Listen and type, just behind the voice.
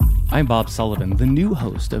I'm Bob Sullivan, the new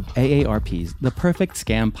host of AARP's The Perfect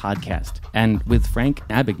Scam podcast. And with Frank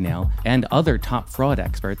Abagnale and other top fraud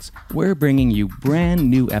experts, we're bringing you brand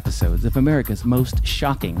new episodes of America's most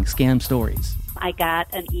shocking scam stories. I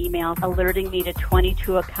got an email alerting me to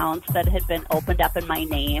 22 accounts that had been opened up in my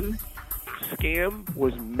name. Scam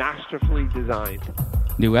was masterfully designed.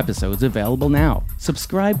 New episodes available now.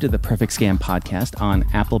 Subscribe to the Perfect Scam podcast on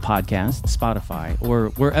Apple Podcasts, Spotify,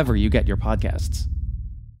 or wherever you get your podcasts.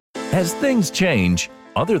 As things change,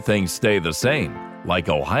 other things stay the same, like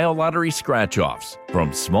Ohio Lottery scratch-offs.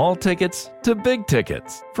 From small tickets to big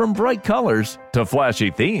tickets, from bright colors to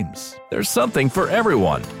flashy themes. There's something for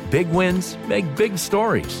everyone. Big wins make big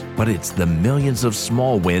stories, but it's the millions of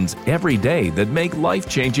small wins every day that make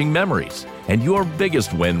life-changing memories. And your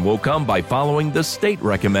biggest win will come by following the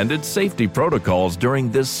state-recommended safety protocols during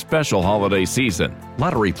this special holiday season.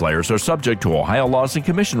 Lottery players are subject to Ohio laws and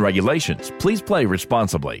commission regulations. Please play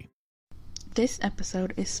responsibly. This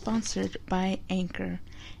episode is sponsored by Anchor.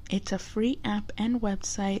 It's a free app and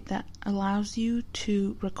website that allows you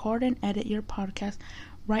to record and edit your podcast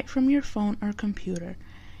right from your phone or computer.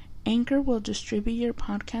 Anchor will distribute your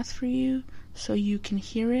podcast for you so you can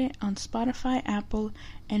hear it on Spotify, Apple,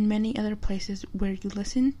 and many other places where you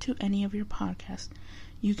listen to any of your podcasts.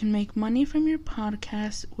 You can make money from your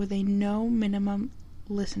podcast with a no minimum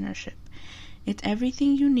listenership. It's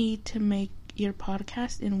everything you need to make your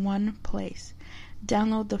podcast in one place.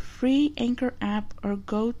 Download the free Anchor app or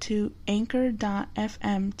go to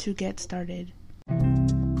anchor.fm to get started.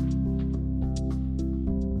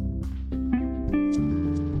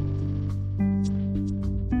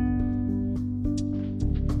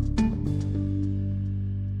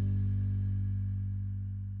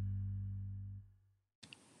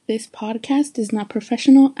 This podcast is not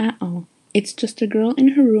professional at all. It's just a girl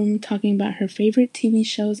in her room talking about her favorite TV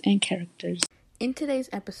shows and characters. In today's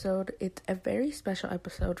episode, it's a very special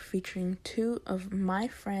episode featuring two of my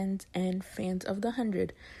friends and fans of The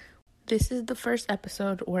 100. This is the first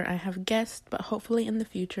episode where I have guests, but hopefully in the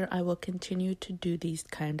future I will continue to do these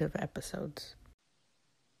kind of episodes.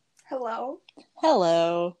 Hello.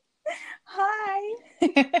 Hello. Hi.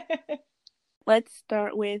 Let's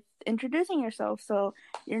start with introducing yourself. So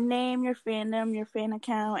your name, your fandom, your fan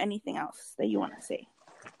account, anything else that you want to say.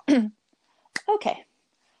 Okay.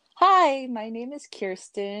 Hi, my name is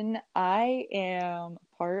Kirsten. I am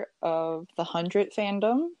part of the 100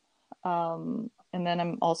 fandom. And then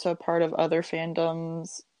I'm also a part of other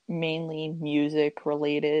fandoms, mainly music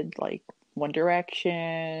related, like One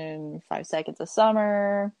Direction, 5 Seconds of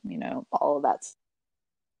Summer, all of that.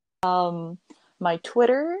 My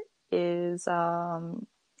Twitter is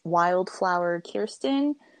Wildflower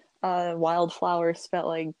Kirsten. Wildflower spelled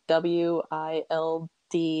like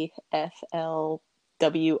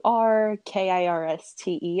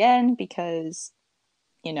WILDFLWRKIRSTEN because,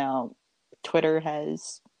 Twitter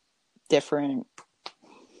has different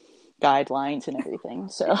guidelines and everything.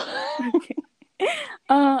 So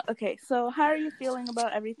okay, so how are you feeling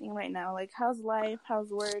about everything right now? Like, how's life?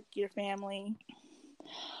 How's work? Your family?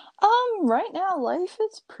 Right now, life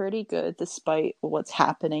is pretty good despite what's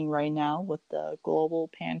happening right now with the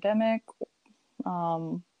global pandemic.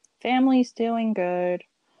 Family's doing good.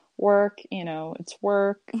 Work, it's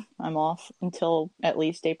work. I'm off until at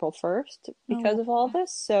least April 1st because of all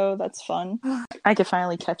this, so that's fun. I could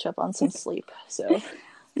finally catch up on some sleep, so.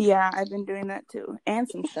 Yeah, I've been doing that too. And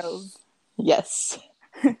some shows. Yes.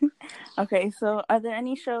 Okay, so are there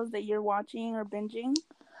any shows that you're watching or binging?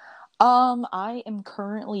 I am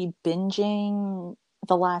currently binging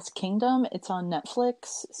The Last Kingdom. It's on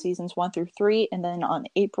Netflix, seasons 1 through 3, and then on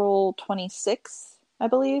April 26th, I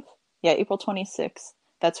believe. Yeah, April 26th.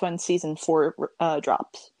 That's when season 4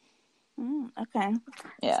 drops. Okay.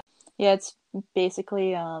 Yeah. Yeah, it's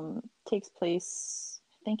basically takes place,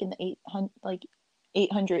 I think, in the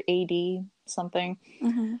 800 AD something.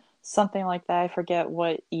 Mm-hmm. Something like that. I forget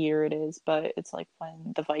what year it is, but it's like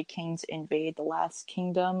when the Vikings invade the last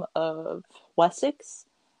kingdom of Wessex,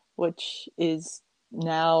 which is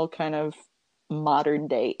now kind of modern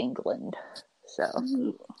day England. So,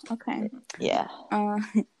 okay. Yeah.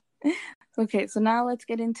 Okay, so now let's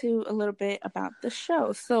get into a little bit about the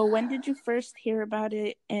show. So when did you first hear about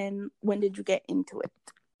it and when did you get into it?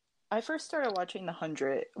 I first started watching The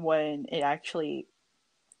 100 when it actually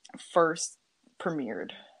first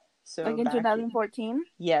premiered. So like in 2014?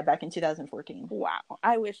 Yeah, back in 2014. Wow.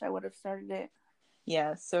 I wish I would have started it.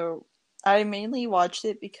 Yeah, so I mainly watched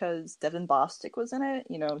it because Devin Bostick was in it,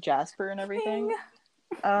 Jasper and everything.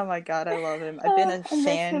 Oh my god, I love him. I've been a fan. I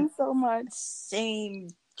miss him so much. Same.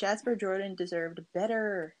 Jasper Jordan deserved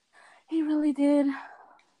better. He really did.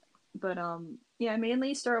 But Yeah, I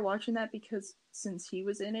mainly started watching that because since he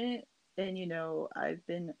was in it, and I've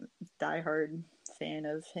been a diehard fan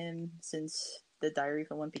of him since the Diary of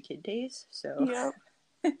a Wimpy Kid days. So, Yep.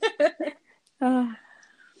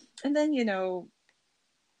 and then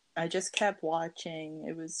I just kept watching.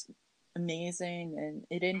 It was amazing, and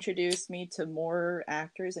it introduced me to more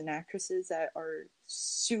actors and actresses that are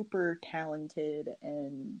super talented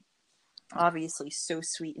and obviously so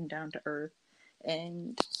sweet and down to earth,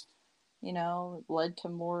 and led to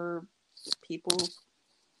more people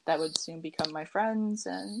that would soon become my friends,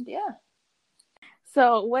 and yeah.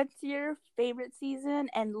 So, what's your favorite season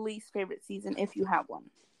and least favorite season, if you have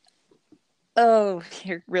one? Oh,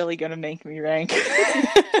 you're really gonna make me rank.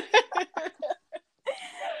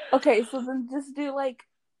 Okay, so then just do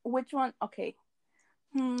which one? Okay.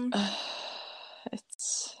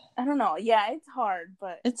 It's. I don't know. Yeah, it's hard,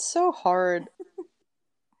 but it's so hard.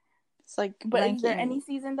 It's like. But is there any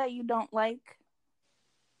season that you don't like?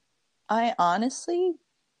 I honestly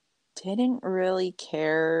didn't really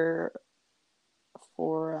care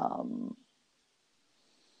for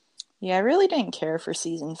Yeah, I really didn't care for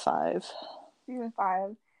season 5. Season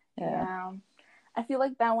 5. Yeah. I feel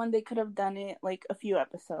like that one they could have done it a few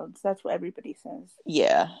episodes. That's what everybody says.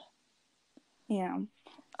 Yeah. Yeah.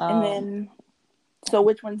 And then so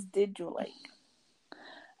which ones did you like?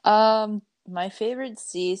 My favorite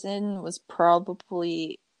season was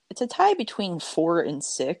probably, it's a tie between 4 and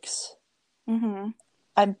 6.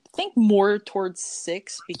 I think more towards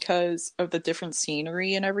 6 because of the different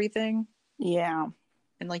scenery and everything. Yeah.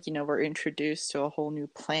 And we're introduced to a whole new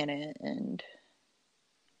planet, and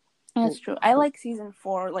that's true. I like season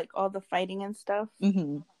 4, all the fighting and stuff.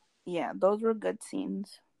 Mm-hmm. Yeah, those were good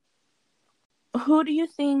scenes. Who do you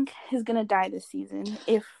think is gonna die this season?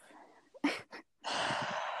 If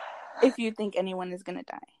you think anyone is gonna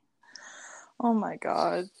die. Oh my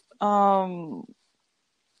god.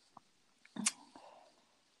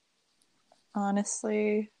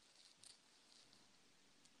 Honestly,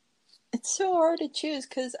 it's so hard to choose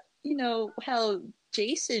because how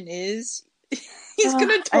Jason is. He's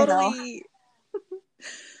gonna totally.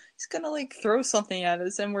 He's gonna throw something at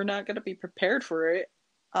us, and we're not gonna be prepared for it.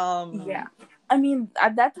 Yeah, I mean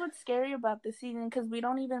that's what's scary about this season because we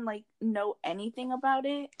don't even know anything about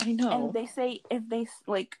it. I know, and they say if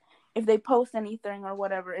they post anything or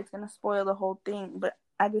whatever, it's gonna spoil the whole thing. But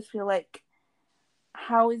I just feel like,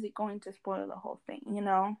 how is it going to spoil the whole thing?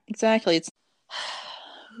 Exactly. It's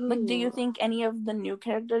do you think any of the new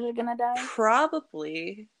characters are gonna die?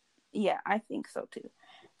 Probably. Yeah, I think so too.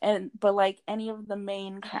 But any of the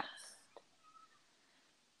main cast.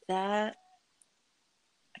 That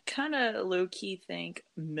I kind of low key think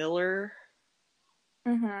Miller.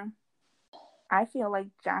 I feel like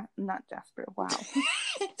not Jasper. Wow.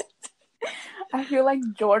 I feel like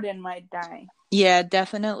Jordan might die. Yeah,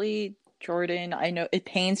 definitely Jordan. I know it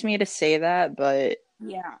pains me to say that, but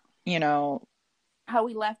yeah, how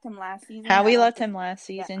we left him last season.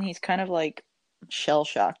 Yeah. He's kind of shell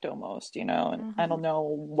shocked almost, and I don't know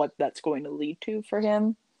what that's going to lead to for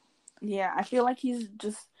him. Yeah, I feel like he's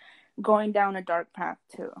just going down a dark path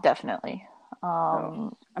too. Definitely.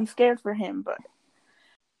 So, I'm scared for him, but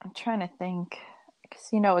I'm trying to think because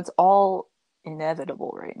it's all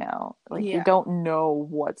inevitable right now. You don't know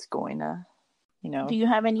what's going to, Do you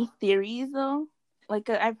have any theories though?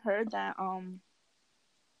 I've heard that oh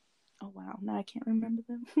wow, now I can't remember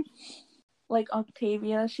them.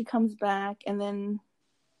 Octavia, she comes back, and then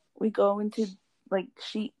we go into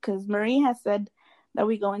because Marie has said that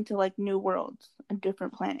we go into new worlds and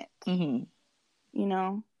different planets.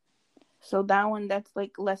 So that one, that's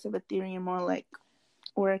less of a theory and more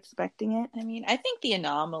we're expecting it. I mean, I think the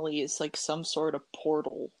anomaly is some sort of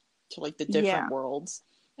portal to the different worlds.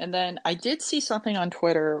 And then I did see something on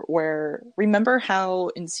Twitter where, remember how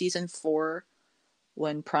in season 4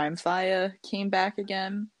 when Prime Fire came back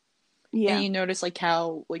again? Yeah. And you notice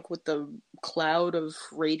how with the cloud of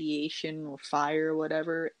radiation or fire or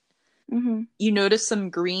whatever, you notice some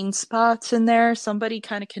green spots in there. Somebody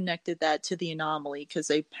kind of connected that to the anomaly because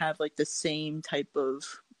they have the same type of,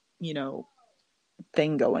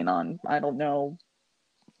 thing going on. I don't know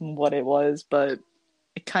what it was, but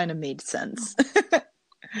it kind of made sense.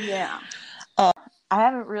 Yeah. I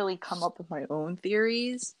haven't really come up with my own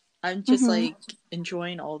theories. I'm just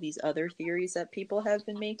enjoying all these other theories that people have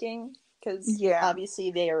been making because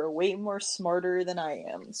obviously they are way more smarter than I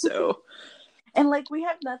am. So, and we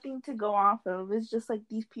have nothing to go off of. It's just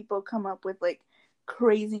these people come up with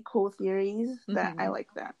crazy cool theories that I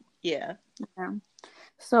like that. Yeah. Yeah.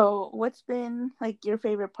 So, what's been your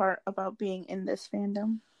favorite part about being in this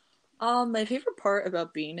fandom? My favorite part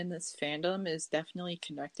about being in this fandom is definitely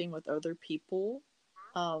connecting with other people,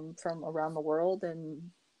 from around the world,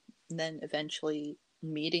 and then eventually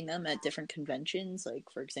meeting them at different conventions, like,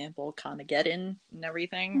 for example, Conageddon and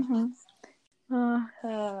everything.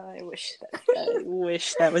 I wish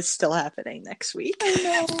that was still happening next week.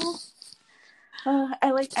 I know.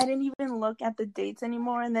 I didn't even look at the dates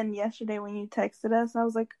anymore, and then yesterday when you texted us, I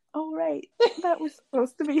was like, oh right, that was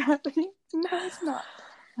supposed to be happening. No, it's not.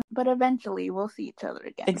 But eventually we'll see each other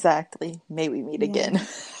again. Exactly. May we meet again.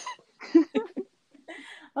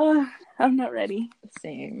 I'm not ready.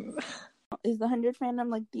 Same. Is the 100 fandom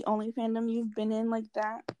like the only fandom you've been in like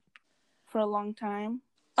that for a long time?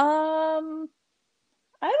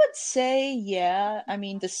 I would say, yeah. I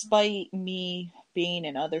mean, despite me being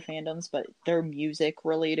in other fandoms, but they're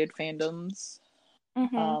music-related fandoms.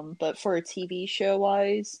 But for a TV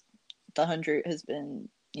show-wise, the 100 has been,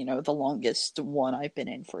 the longest one I've been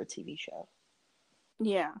in for a TV show.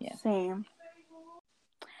 Yeah. Same.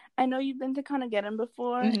 I know you've been to Conageddon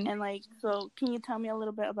before, and so can you tell me a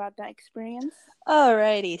little bit about that experience?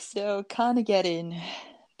 Alrighty, so Conageddon.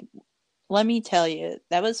 Let me tell you,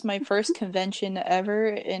 that was my first convention ever,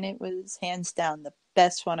 and it was hands down the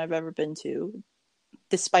best one I've ever been to,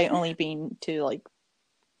 despite only being to, like,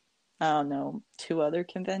 I don't know, 2 other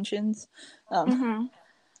conventions. But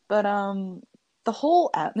the whole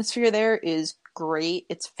atmosphere there is great.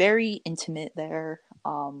 It's very intimate there.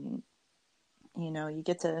 You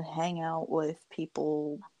get to hang out with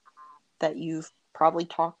people that you've probably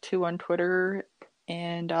talked to on Twitter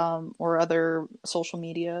and or other social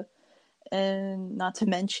media. And not to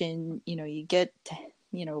mention, you get to,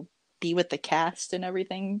 be with the cast and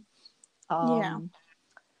everything.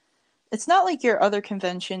 It's not like your other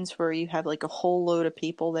conventions where you have like a whole load of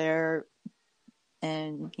people there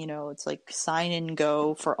and, it's like sign and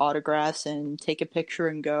go for autographs and take a picture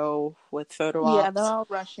and go with photo ops. Yeah,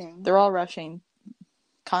 they're all rushing.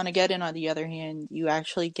 Conageddon, on the other hand, you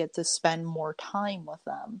actually get to spend more time with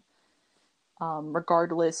them.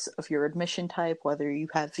 Regardless of your admission type, whether you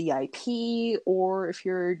have VIP or if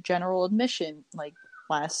you're general admission. Like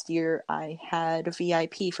last year, I had a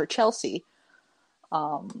VIP for Chelsea.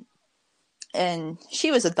 And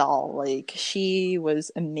she was a doll. Like, she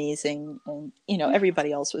was amazing. And,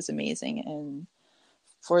 everybody else was amazing. And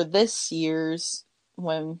for this year's,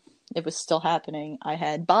 when it was still happening, I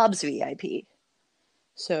had Bob's VIP.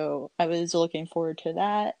 So I was looking forward to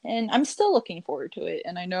that, and I'm still looking forward to it.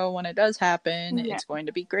 And I know when it does happen, it's going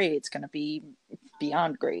to be great. It's going to be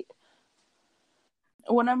beyond great.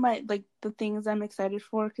 One of the things I'm excited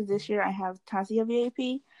for, because this year I have Tasia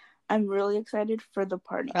VIP, I'm really excited for the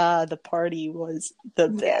party. The party was the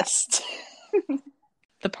best.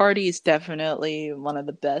 The party is definitely one of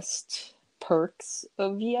the best perks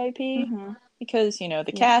of VIP, because,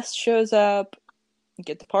 the cast shows up, you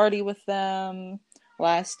get to party with them.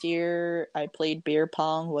 Last year, I played beer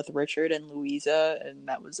pong with Richard and Louisa, and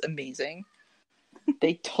that was amazing.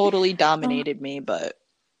 They totally dominated me, but,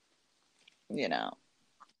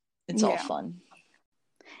 it's all fun.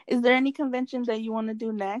 Is there any convention that you want to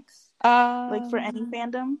do next? Like, for any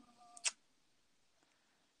fandom?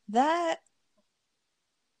 I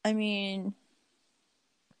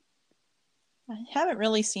haven't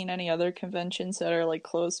really seen any other conventions that are, like,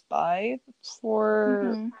 close by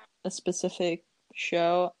for a specific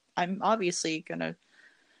show. I'm obviously gonna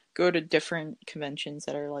go to different conventions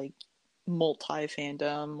that are like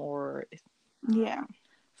multi-fandom, or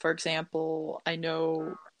for example, I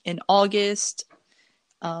know in August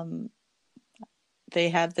they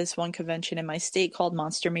have this one convention in my state called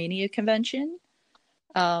Monster Mania Convention.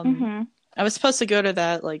 I was supposed to go to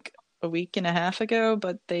that like a week and a half ago,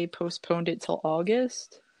 but they postponed it till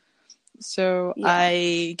August. So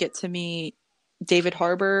I get to meet David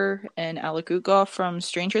Harbour and Alec Utgoff from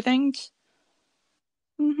Stranger Things.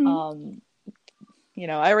 I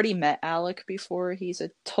already met Alec before. He's a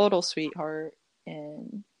total sweetheart,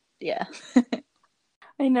 and yeah.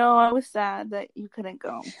 I know, I was sad that you couldn't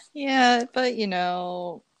go. Yeah, but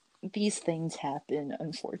these things happen,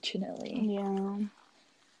 unfortunately. Yeah.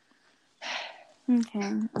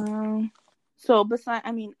 Okay. So besides,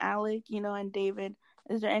 Alec, and David,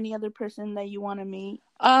 is there any other person that you want to meet?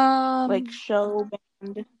 Like show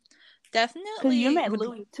band? Definitely. Because you met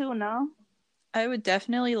Louis too, no? I would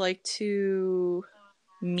definitely like to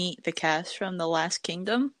meet the cast from The Last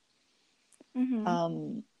Kingdom.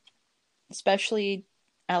 Especially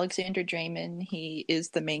Alexander Draymond. He is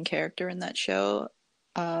the main character in that show.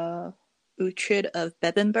 Uhtred of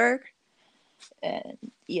Bebbanburg. And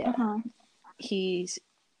he's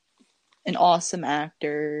an awesome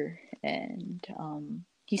actor, and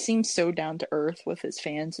he seems so down to earth with his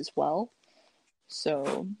fans as well.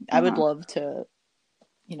 So I would love to,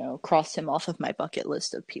 cross him off of my bucket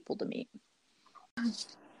list of people to meet.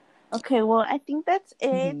 Okay, well, I think that's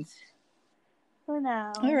it for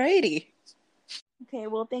now. Alrighty. Okay,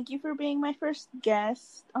 well, thank you for being my first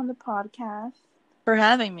guest on the podcast. For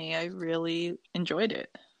having me. I really enjoyed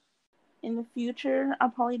it. In the future,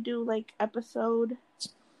 I'll probably do like episode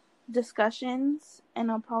discussions, and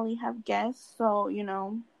I'll probably have guests. So,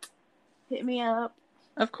 hit me up.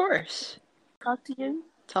 Of course. Talk to you.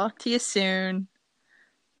 Talk to you soon.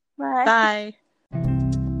 Bye. Bye.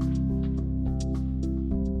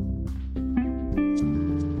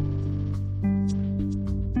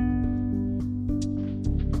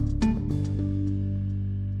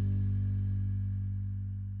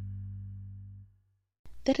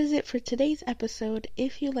 That is it for today's episode.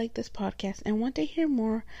 If you like this podcast and want to hear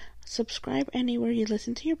more, subscribe anywhere you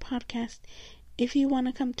listen to your podcast. If you want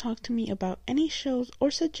to come talk to me about any shows or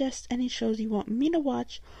suggest any shows you want me to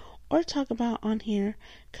watch or talk about on here,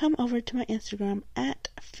 come over to my Instagram at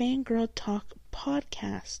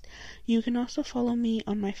FangirlTalkPodcast. You can also follow me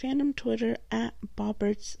on my fandom Twitter at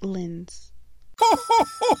BobbertsLins.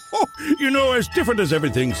 As different as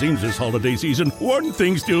everything seems this holiday season, one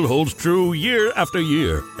thing still holds true year after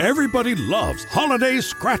year. Everybody loves holiday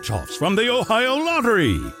scratch-offs from the Ohio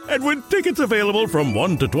Lottery. And with tickets available from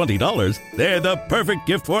 $1 to $20, they're the perfect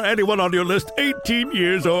gift for anyone on your list 18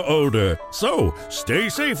 years or older. So, stay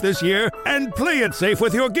safe this year and play it safe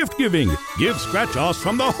with your gift giving. Give scratch-offs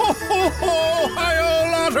from the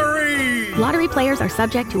Ohio Lottery! Lottery players are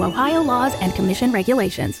subject to Ohio laws and commission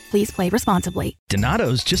regulations. Please play responsibly.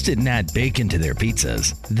 Donato's just didn't add bacon to their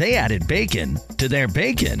pizzas. They added bacon to their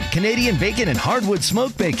bacon. Canadian bacon and hardwood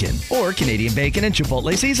smoked bacon. Or Canadian bacon and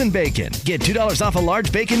Chipotle seasoned bacon. Get $2 off a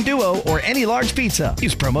large bacon duo or any large pizza.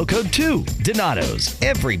 Use promo code 2. Donato's.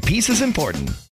 Every piece is important.